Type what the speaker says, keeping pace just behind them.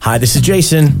Hi, this is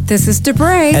Jason. This is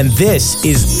Debrae. And this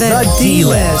is The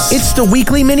D-List. It's the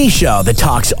weekly mini show that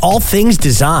talks all things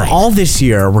design. All this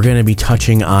year, we're going to be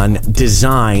touching on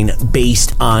design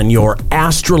based on your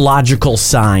astrological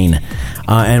sign.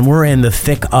 And we're in the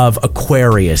thick of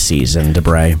Aquarius season,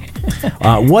 Debrae.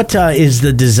 What is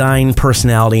the design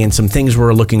personality and some things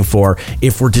we're looking for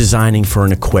if we're designing for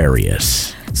an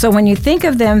Aquarius? So when you think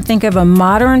of them, think of a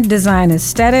modern design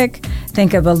aesthetic,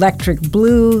 think of electric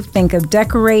blue, think of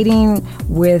decorating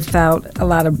without a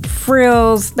lot of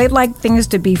frills. They like things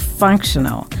to be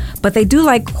functional, but they do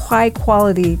like high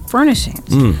quality furnishings.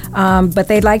 But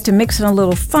they like to mix in a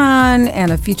little fun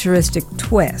and a futuristic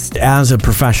twist. As a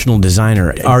professional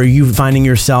designer, are you finding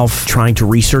yourself trying to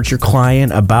research your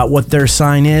client about what their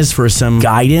sign is for some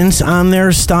guidance on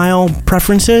their style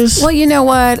preferences? Well, you know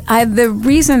what? The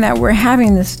reason that we're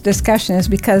having this discussion is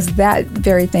because that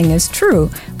very thing is true.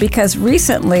 Because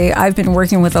recently I've been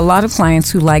working with a lot of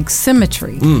clients who like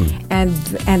symmetry, and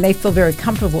they feel very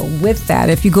comfortable with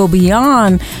that. If you go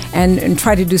beyond and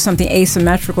try to do something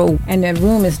asymmetrical and the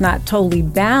room is not totally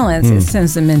balanced, it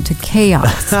sends them into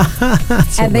chaos.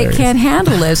 And they can't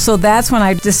handle it. So that's when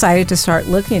I decided to start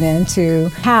looking into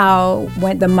how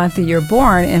when the month that you're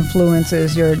born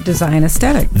influences your design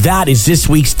aesthetic. That is this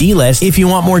week's D-List. If you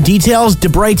want more details,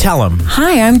 Debrae, tell them.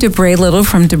 Hi, I'm Debrae Little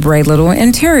from Debrae Little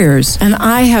Interiors, and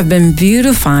I have been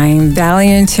beautifying Valley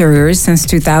Interiors since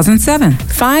 2007.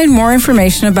 Find more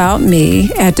information about me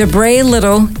at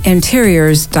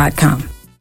DebraeLittleInteriors.com.